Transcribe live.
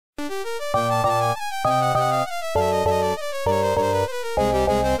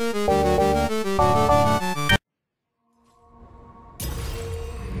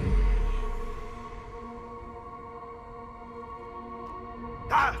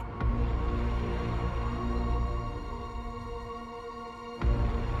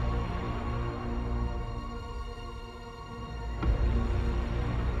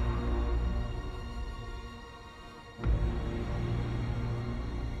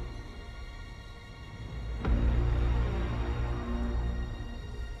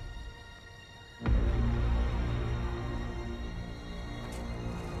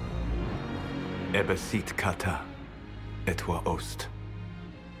Ebesit kata, etwa ost.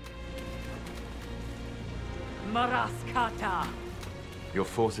 Maraskata! Your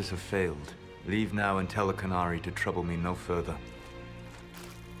forces have failed. Leave now and tell the Canary to trouble me no further.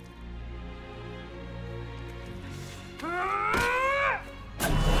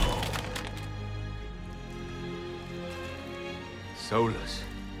 Solas.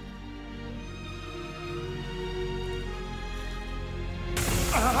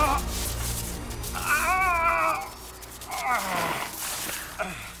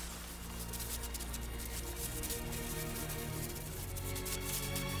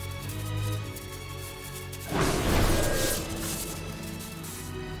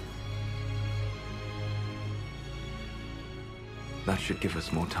 That should give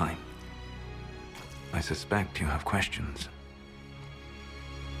us more time. I suspect you have questions.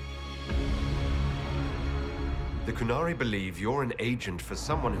 The Qunari believe you're an agent for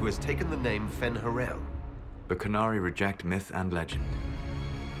someone who has taken the name Fen-Harel. The Qunari reject myth and legend.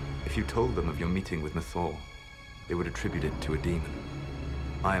 If you told them of your meeting with Mythal, they would attribute it to a demon.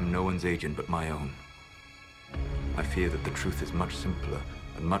 I am no one's agent but my own. I fear that the truth is much simpler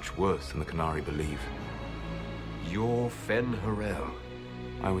and much worse than the Qunari believe. You're Fen-Harel.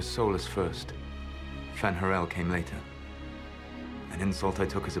 I was Solas first. Fen-Harel came later. An insult I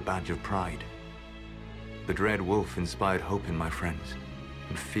took as a badge of pride. The dread wolf inspired hope in my friends,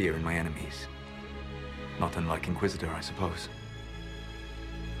 and fear in my enemies. Not unlike Inquisitor, I suppose.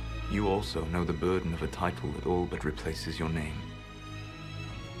 You also know the burden of a title that all but replaces your name.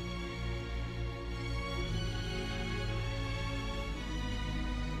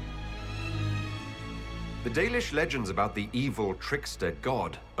 The Dalish legends about the evil trickster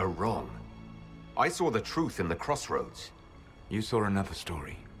god are wrong. I saw the truth in the crossroads. You saw another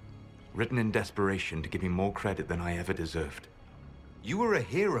story, written in desperation to give me more credit than I ever deserved. You were a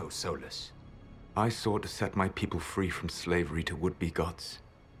hero, Solas. I sought to set my people free from slavery to would-be gods.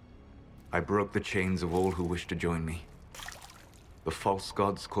 I broke the chains of all who wished to join me. The false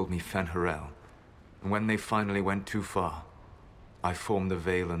gods called me Fen-Harel, and when they finally went too far, I formed the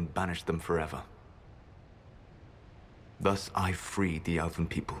Veil and banished them forever. Thus I freed the Elven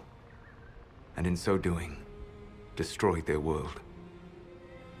people, and in so doing, destroyed their world.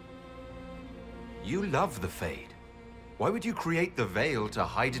 You love the Fade. Why would you create the Veil to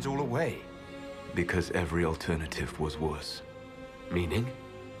hide it all away? Because every alternative was worse. Meaning?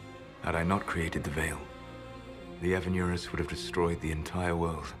 Had I not created the Veil, the Evanurus would have destroyed the entire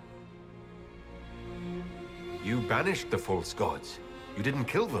world. You banished the false gods. You didn't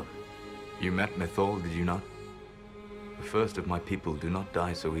kill them. You met Mythal, did you not? The first of my people do not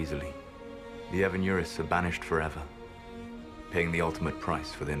die so easily. The Evanurus are banished forever, paying the ultimate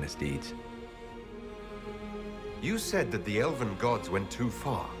price for their misdeeds. You said that the Elven gods went too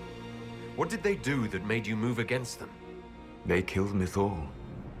far. What did they do that made you move against them? They killed Mythal.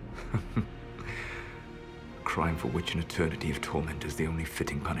 A crime for which an eternity of torment is the only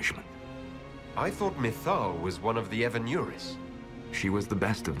fitting punishment. I thought Mythal was one of the Evanurus. She was the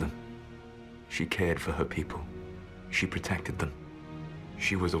best of them. She cared for her people. She protected them.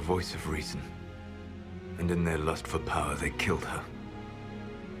 She was a voice of reason. And in their lust for power, they killed her.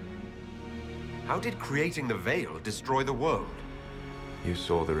 How did creating the Veil destroy the world? You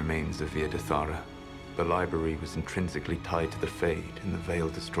saw the remains of Via de Thara. The library was intrinsically tied to the Fade, and the Veil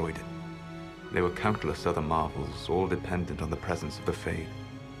destroyed it. There were countless other marvels, all dependent on the presence of the Fade,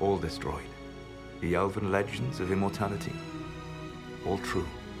 all destroyed. The Elven legends of immortality, all true.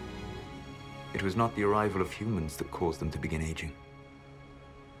 It was not the arrival of humans that caused them to begin aging.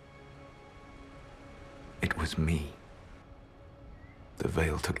 It was me. The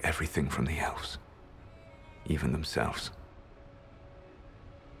Veil took everything from the elves, even themselves.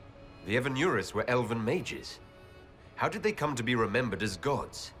 The Evanurus were elven mages. How did they come to be remembered as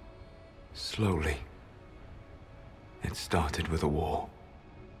gods? Slowly. It started with a war.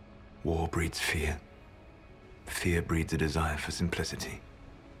 War breeds fear. Fear breeds a desire for simplicity.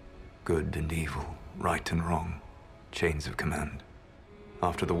 Good and evil, right and wrong, chains of command.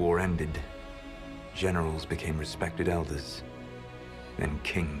 After the war ended, generals became respected elders, then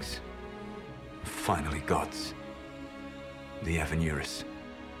kings, finally gods. The Evanurus.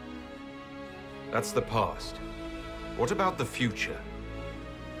 That's the past. What about the future?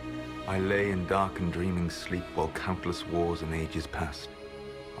 I lay in dark and dreaming sleep while countless wars and ages passed.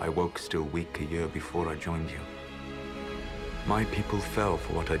 I woke still weak a year before I joined you. My people fell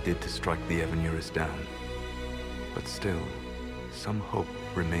for what I did to strike the Evanurus down. But still, some hope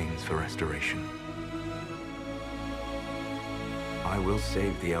remains for restoration. I will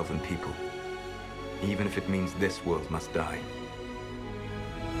save the Elven people, even if it means this world must die.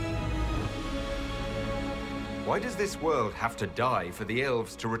 Why does this world have to die for the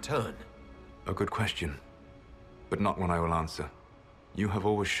elves to return? A good question, but not one I will answer. You have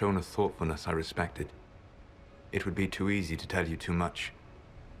always shown a thoughtfulness I respected. It would be too easy to tell you too much.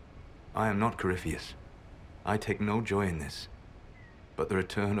 I am not Corypheus. I take no joy in this. But the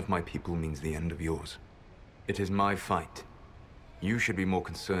return of my people means the end of yours. It is my fight. You should be more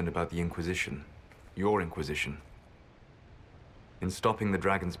concerned about the Inquisition. Your Inquisition. In stopping the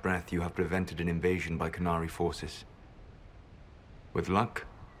Dragon's Breath, you have prevented an invasion by Qunari forces. With luck,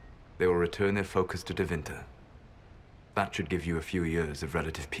 they will return their focus to Tevinter. That should give you a few years of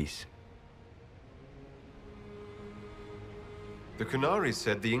relative peace. The Qunari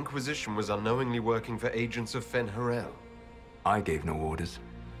said the Inquisition was unknowingly working for agents of Fen'Harel. I gave no orders.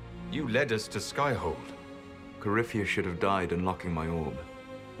 You led us to Skyhold. Corypheus should have died unlocking my orb.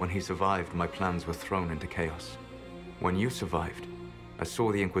 When he survived, my plans were thrown into chaos. When you survived, I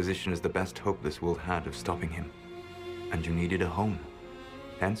saw the Inquisition as the best hope this world had of stopping him. And you needed a home.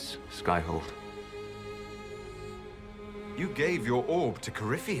 Hence, Skyhold. You gave your orb to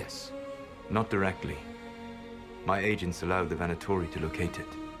Corypheus? Not directly. My agents allowed the Venatori to locate it.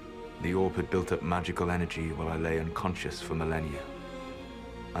 The orb had built up magical energy while I lay unconscious for millennia.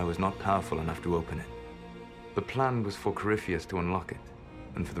 I was not powerful enough to open it. The plan was for Corypheus to unlock it,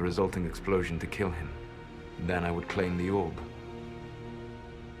 and for the resulting explosion to kill him. Then I would claim the orb.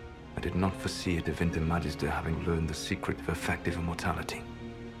 I did not foresee a Tevinter Magister having learned the secret of effective immortality.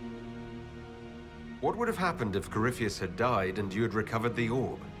 What would have happened if Corypheus had died and you had recovered the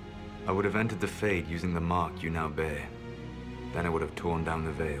orb? I would have entered the Fade using the mark you now bear. Then I would have torn down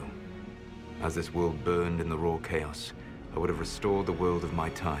the veil. As this world burned in the raw chaos, I would have restored the world of my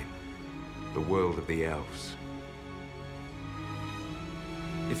time. The world of the elves.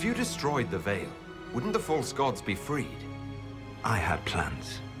 If you destroyed the veil, wouldn't the false gods be freed? I had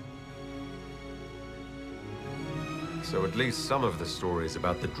plans. So at least some of the stories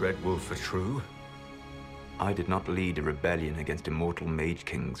about the Dread Wolf are true? I did not lead a rebellion against immortal mage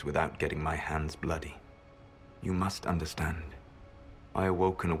kings without getting my hands bloody. You must understand. I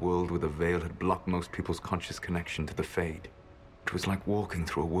awoke in a world where the veil had blocked most people's conscious connection to the Fade. It was like walking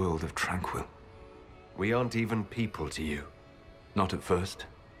through a world of tranquil. We aren't even people to you. Not at first.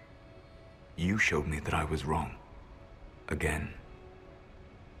 You showed me that I was wrong. Again.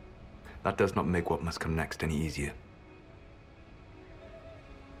 That does not make what must come next any easier.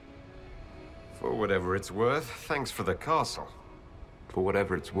 For whatever it's worth, thanks for the castle. For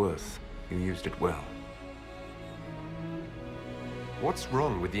whatever it's worth, you used it well. What's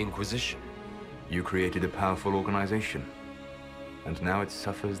wrong with the Inquisition? You created a powerful organization, and now it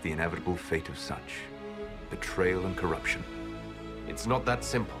suffers the inevitable fate of such. Betrayal and corruption. It's not that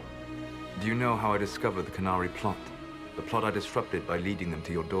simple. Do you know how I discovered the Qunari plot? The plot I disrupted by leading them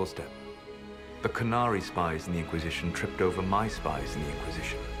to your doorstep. The Qunari spies in the Inquisition tripped over my spies in the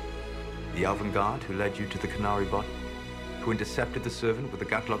Inquisition. The Elven Guard who led you to the Qunari body? Who intercepted the servant with the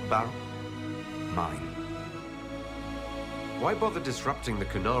Gatlock barrel? Mine. Why bother disrupting the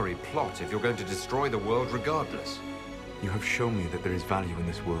Qunari plot if you're going to destroy the world regardless? You have shown me that there is value in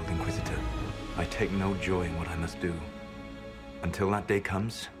this world, Inquisitor. I take no joy in what I must do. Until that day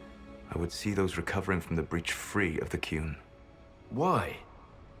comes, I would see those recovering from the breach free of the Qun. Why?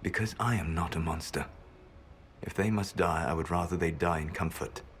 Because I am not a monster. If they must die, I would rather they die in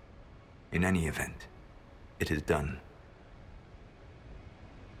comfort. In any event, it is done.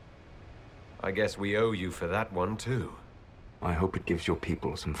 I guess we owe you for that one, too. I hope it gives your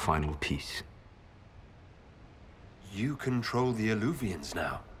people some final peace. You control the Eluvians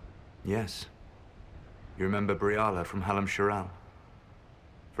now? Yes. You remember Briala from Halam Shiral?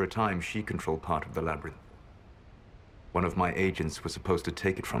 For a time, she controlled part of the labyrinth. One of my agents was supposed to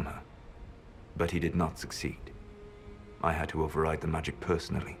take it from her, but he did not succeed. I had to override the magic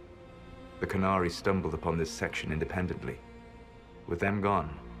personally. The Qunari stumbled upon this section independently. With them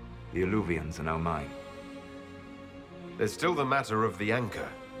gone, the Eluvians are now mine. There's still the matter of the anchor.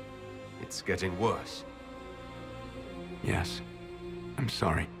 It's getting worse. Yes, I'm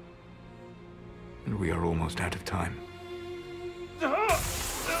sorry. And we are almost out of time.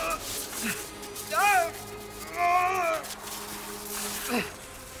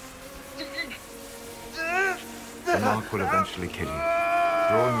 The mark will eventually kill you.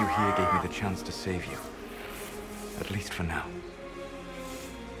 Drawing you here gave me the chance to save you. At least for now.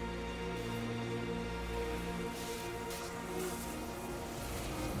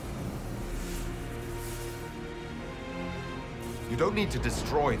 You don't need to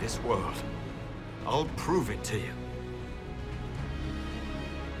destroy this world. I'll prove it to you.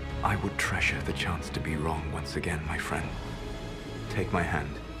 I would treasure the chance to be wrong once again, my friend. Take my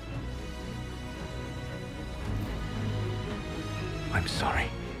hand. I'm sorry.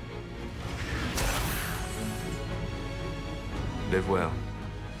 Live well,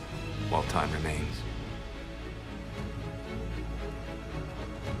 while time remains.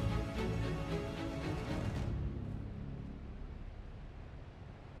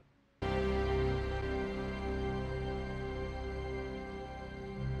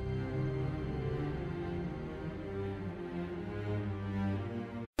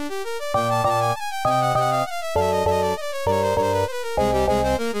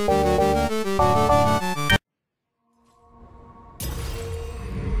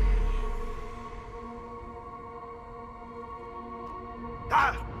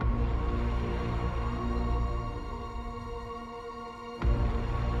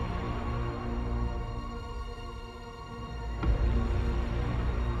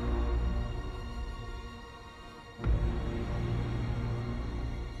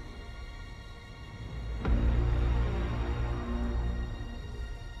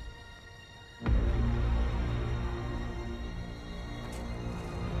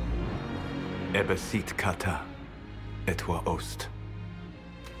 Ebesit kata, etwa ost.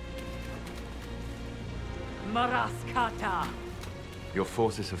 Maraskata! Your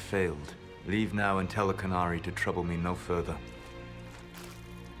forces have failed. Leave now and tell the Qunari to trouble me no further.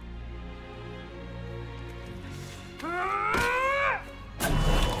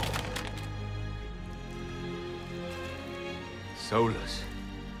 Solas.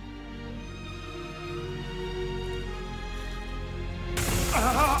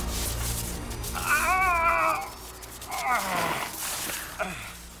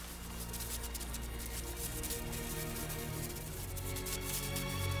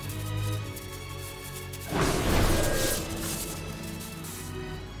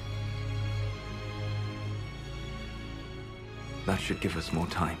 That should give us more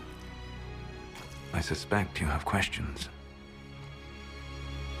time. I suspect you have questions.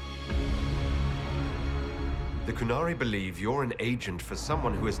 The Qunari believe you're an agent for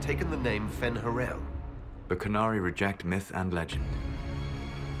someone who has taken the name Fen-Harel. The Qunari reject myth and legend.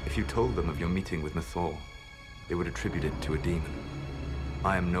 If you told them of your meeting with Mythor, they would attribute it to a demon.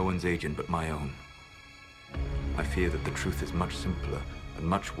 I am no one's agent but my own. I fear that the truth is much simpler and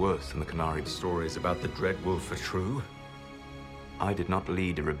much worse than the Qunari Stories about the Dread Wolf are true? I did not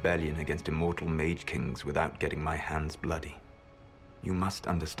lead a rebellion against immortal mage kings without getting my hands bloody. You must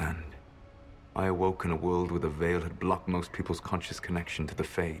understand. I awoke in a world where the veil had blocked most people's conscious connection to the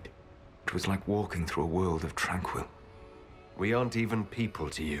Fade. It was like walking through a world of tranquil. We aren't even people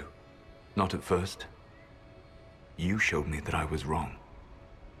to you. Not at first. You showed me that I was wrong.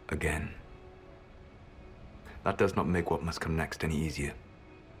 Again. That does not make what must come next any easier.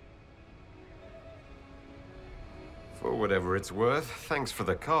 For whatever it's worth, thanks for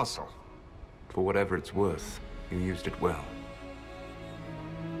the castle. For whatever it's worth, you used it well.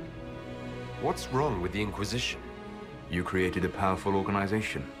 What's wrong with the Inquisition? You created a powerful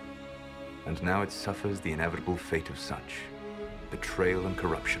organization, and now it suffers the inevitable fate of such. Betrayal and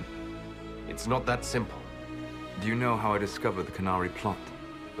corruption. It's not that simple. Do you know how I discovered the Qunari plot?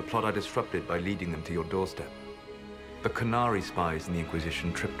 The plot I disrupted by leading them to your doorstep. The Qunari spies in the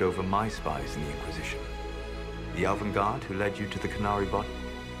Inquisition tripped over my spies in the Inquisition. The Elven Guard who led you to the Qunari body?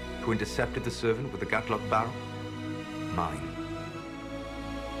 Who intercepted the servant with the Gatlock barrel? Mine.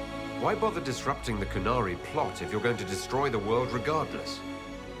 Why bother disrupting the Qunari plot if you're going to destroy the world regardless?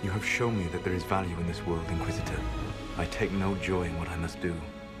 You have shown me that there is value in this world, Inquisitor. I take no joy in what I must do.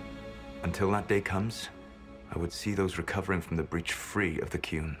 Until that day comes, I would see those recovering from the breach free of the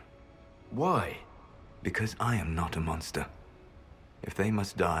Qun. Why? Because I am not a monster. If they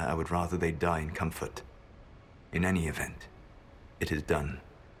must die, I would rather they die in comfort. In any event, it is done.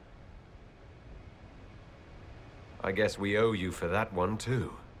 I guess we owe you for that one,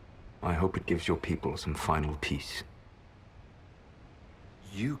 too. I hope it gives your people some final peace.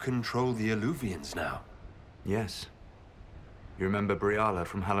 You control the Alluvians now. Yes. You remember Briala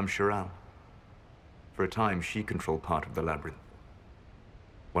from Halam Shiral? For a time, she controlled part of the labyrinth.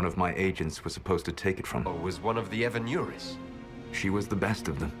 One of my agents was supposed to take it from her. Or was one of the Evanuris? She was the best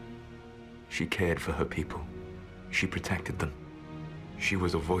of them. She cared for her people. She protected them. She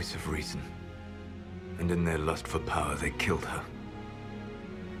was a voice of reason. And in their lust for power, they killed her.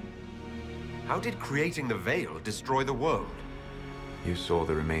 How did creating the Veil destroy the world? You saw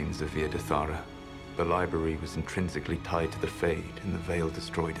the remains of Via de Thara. The library was intrinsically tied to the Fade, and the Veil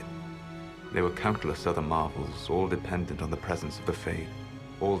destroyed it. There were countless other marvels, all dependent on the presence of the Fade,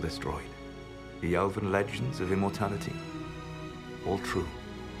 all destroyed. The elven legends of immortality, all true.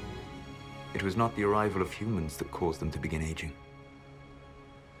 It was not the arrival of humans that caused them to begin aging.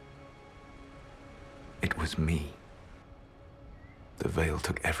 It was me. The veil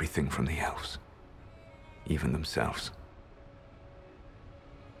took everything from the elves. Even themselves.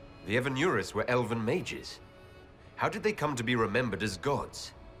 The Evanuris were elven mages. How did they come to be remembered as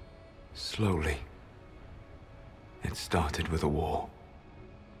gods? Slowly. It started with a war.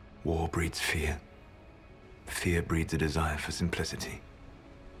 War breeds fear. Fear breeds a desire for simplicity.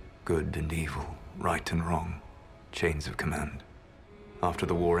 Good and evil, right and wrong, chains of command. After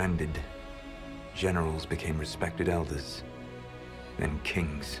the war ended, generals became respected elders, then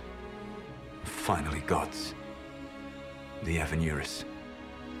kings, finally gods. The Evanuris.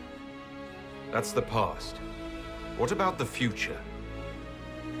 That's the past. What about the future?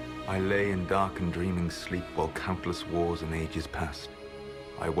 I lay in dark and dreaming sleep while countless wars and ages passed.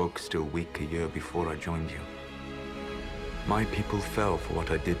 I woke still weak a year before I joined you. My people fell for what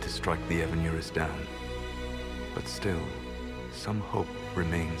I did to strike the Evanuris down. But still, some hope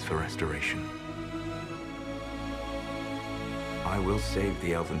remains for restoration. I will save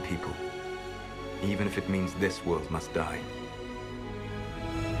the elven people, even if it means this world must die.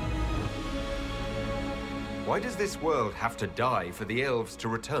 Why does this world have to die for the elves to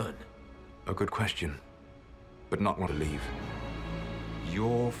return? A good question, but not want to leave.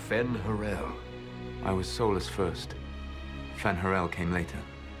 You're Fen-Harel. I was Solas first. Fen-Harel came later.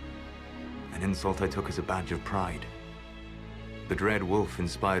 An insult I took as a badge of pride. The Dread Wolf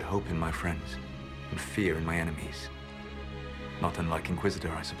inspired hope in my friends, and fear in my enemies. Not unlike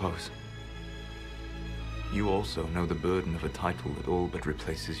Inquisitor, I suppose. You also know the burden of a title that all but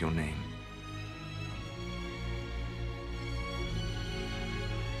replaces your name.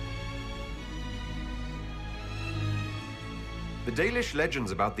 The Dalish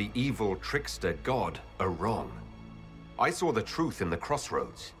legends about the evil trickster god are wrong. I saw the truth in the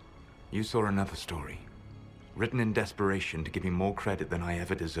crossroads. You saw another story, written in desperation to give me more credit than I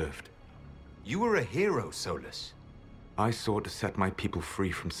ever deserved. You were a hero, Solas. I sought to set my people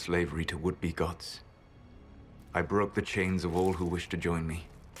free from slavery to would-be gods. I broke the chains of all who wished to join me.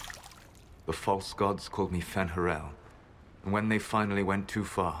 The false gods called me Fen-Harel, and when they finally went too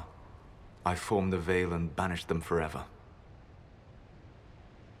far, I formed the Veil and banished them forever.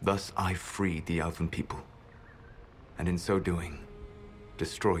 Thus I freed the elven people, and in so doing,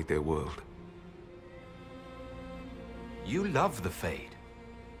 destroyed their world. You love the Fade.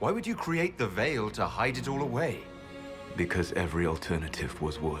 Why would you create the Veil to hide it all away? Because every alternative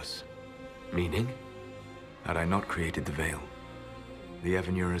was worse. Meaning? Had I not created the Veil, the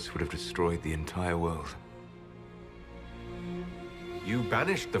Evanuris would have destroyed the entire world. You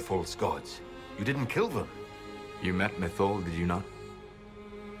banished the false gods. You didn't kill them. You met Mythol, did you not?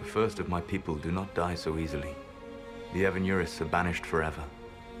 The first of my people do not die so easily. The Evanuris are banished forever,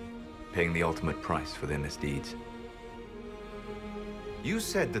 paying the ultimate price for their misdeeds. You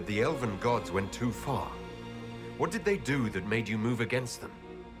said that the elven gods went too far. What did they do that made you move against them?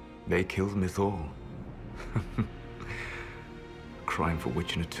 They killed Mythol. A crime for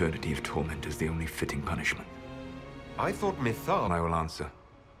which an eternity of torment is the only fitting punishment. I thought Mythol... I will answer.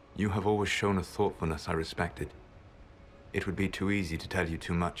 You have always shown a thoughtfulness I respected. It would be too easy to tell you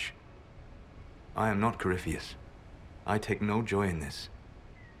too much. I am not Corypheus. I take no joy in this.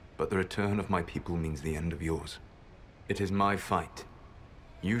 But the return of my people means the end of yours. It is my fight.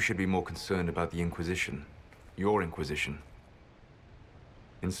 You should be more concerned about the Inquisition. Your Inquisition.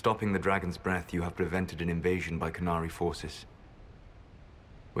 In stopping the Dragon's Breath, you have prevented an invasion by Qunari forces.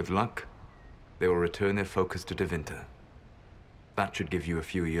 With luck, they will return their focus to Tevinter. That should give you a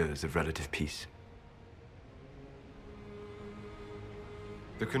few years of relative peace.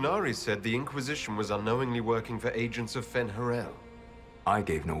 The Qunari said the Inquisition was unknowingly working for agents of Fen-Harel. I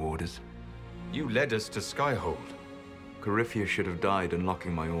gave no orders. You led us to Skyhold. Corypheus should have died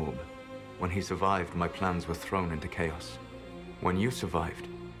unlocking my orb. When he survived, my plans were thrown into chaos. When you survived,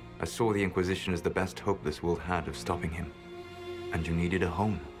 I saw the Inquisition as the best hope this world had of stopping him. And you needed a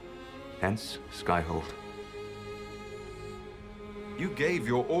home. Hence, Skyhold. You gave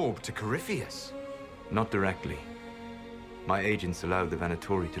your orb to Corypheus. Not directly. My agents allowed the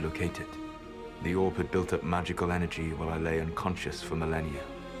Venatori to locate it. The orb had built up magical energy while I lay unconscious for millennia.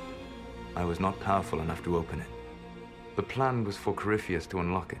 I was not powerful enough to open it. The plan was for Corypheus to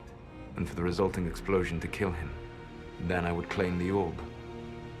unlock it, and for the resulting explosion to kill him. Then I would claim the orb.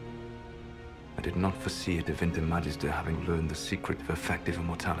 I did not foresee a Tevinter Magister having learned the secret of effective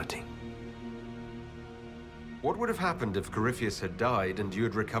immortality. What would have happened if Corypheus had died and you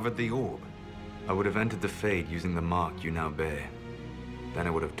had recovered the orb? I would have entered the Fade using the mark you now bear. Then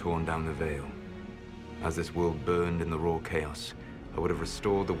I would have torn down the veil. As this world burned in the raw chaos, I would have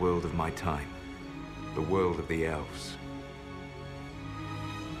restored the world of my time. The world of the elves.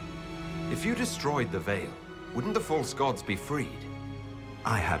 If you destroyed the veil, wouldn't the false gods be freed?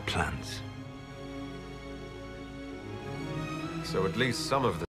 I had plans. So at least some of the